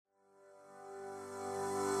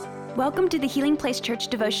Welcome to the Healing Place Church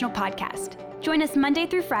Devotional Podcast. Join us Monday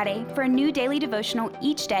through Friday for a new daily devotional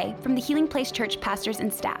each day from the Healing Place Church pastors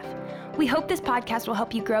and staff. We hope this podcast will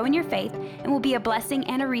help you grow in your faith and will be a blessing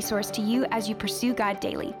and a resource to you as you pursue God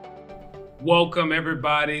daily. Welcome,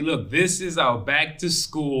 everybody. Look, this is our back to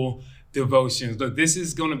school devotions. Look, this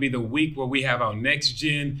is going to be the week where we have our next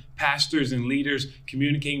gen pastors and leaders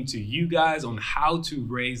communicating to you guys on how to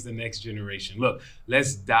raise the next generation. Look,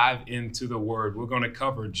 let's dive into the word. We're going to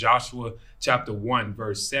cover Joshua chapter 1,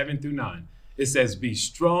 verse 7 through 9. It says, "Be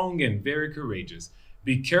strong and very courageous.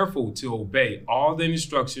 Be careful to obey all the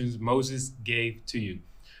instructions Moses gave to you.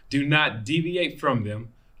 Do not deviate from them,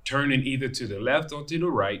 turning either to the left or to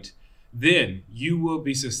the right. Then you will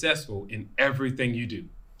be successful in everything you do.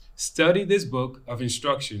 Study this book of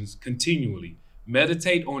instructions continually.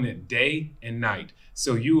 Meditate on it day and night,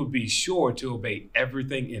 so you will be sure to obey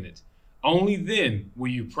everything in it. Only then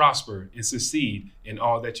will you prosper and succeed in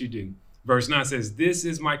all that you do." Verse 9 says, "This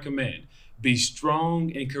is my command. Be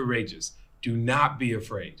strong and courageous. Do not be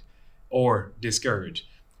afraid or discouraged,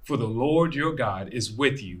 for the Lord your God is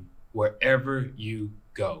with you wherever you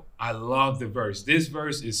go." I love the verse. This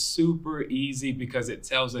verse is super easy because it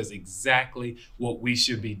tells us exactly what we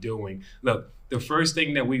should be doing. Look, the first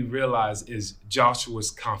thing that we realize is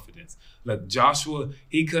Joshua's confidence. Look, Joshua,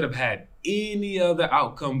 he could have had any other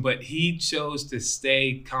outcome, but he chose to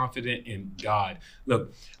stay confident in God.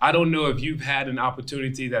 Look, I don't know if you've had an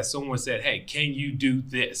opportunity that someone said, "Hey, can you do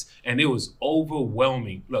this?" And it was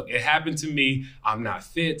overwhelming. Look, it happened to me. I'm not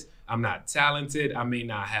fit. I'm not talented. I may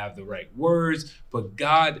not have the right words, but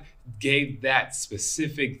God gave that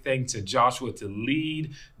specific thing to Joshua to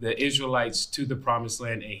lead the Israelites to the promised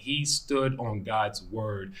land, and he stood on God's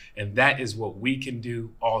word. And that is what we can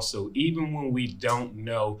do also, even when we don't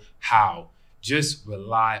know how. Just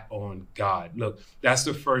rely on God. Look, that's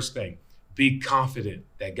the first thing. Be confident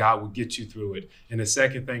that God will get you through it. And the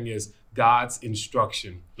second thing is God's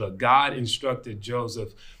instruction. Look, God instructed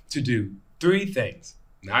Joseph to do three things.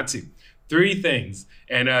 Not two, three things.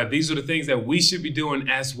 And these are the things that we should be doing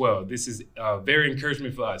as well. This is very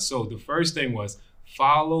encouragement for us. So the first thing was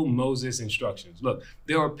follow Moses' instructions. Look,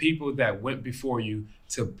 there are people that went before you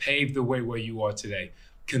to pave the way where you are today.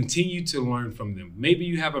 Continue to learn from them. Maybe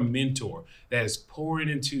you have a mentor that is pouring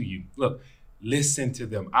into you. Look, listen to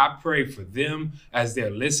them. I pray for them as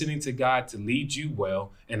they're listening to God to lead you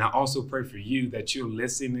well. And I also pray for you that you're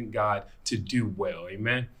listening to God to do well.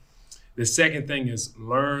 Amen. The second thing is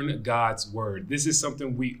learn God's word. This is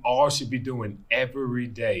something we all should be doing every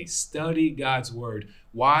day. Study God's word.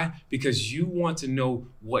 Why? Because you want to know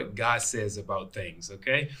what God says about things,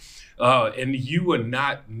 okay? And you will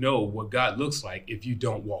not know what God looks like if you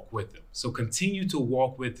don't walk with him. So continue to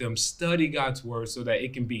walk with him. Study God's word so that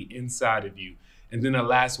it can be inside of you. And then the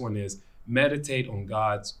last one is meditate on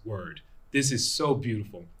God's word. This is so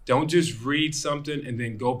beautiful. Don't just read something and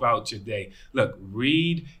then go about your day. Look,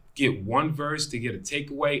 read. Get one verse to get a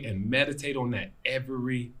takeaway and meditate on that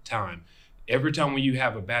every time. Every time when you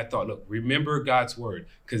have a bad thought, look, remember God's word,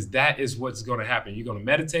 because that is what's going to happen. You're going to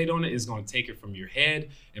meditate on it. It's going to take it from your head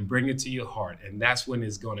and bring it to your heart. And that's when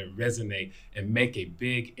it's going to resonate and make a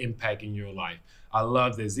big impact in your life. I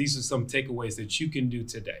love this. These are some takeaways that you can do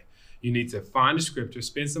today. You need to find the scripture,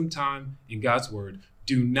 spend some time in God's word.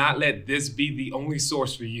 Do not let this be the only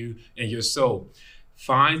source for you and your soul.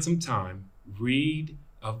 Find some time, read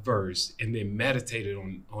a verse, and then meditate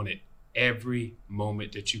on it every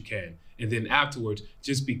moment that you can. And then afterwards,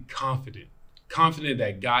 just be confident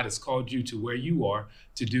that God has called you to where you are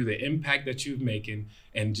to do the impact that you're making,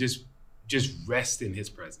 and just rest in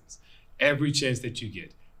his presence. Every chance that you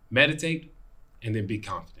get, meditate and then be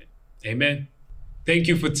confident. Amen. Thank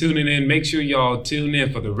you for tuning in. Make sure y'all tune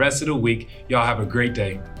in for the rest of the week. Y'all have a great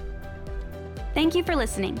day. Thank you for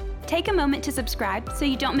listening. Take a moment to subscribe so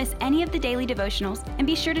you don't miss any of the daily devotionals, and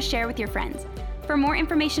be sure to share with your friends. For more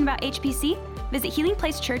information about HPC, visit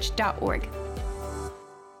healingplacechurch.org.